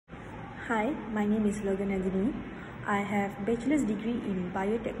Hi, my name is Loganantini. I have bachelor's degree in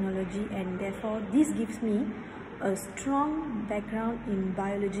biotechnology and therefore this gives me a strong background in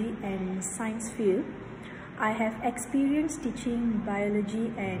biology and science field. I have experience teaching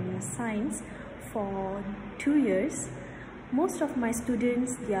biology and science for 2 years. Most of my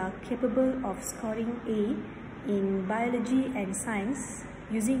students, they are capable of scoring A in biology and science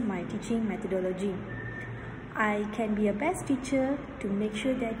using my teaching methodology. I can be a best teacher to make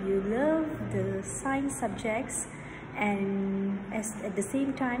sure that you love the science subjects, and at the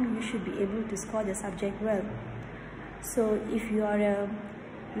same time you should be able to score the subject well. So if you are a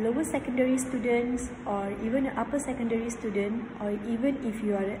lower secondary student or even an upper secondary student, or even if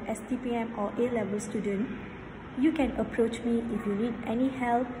you are a STPM or A-level student, you can approach me if you need any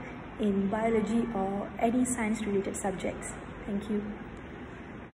help in biology or any science related subjects. Thank you.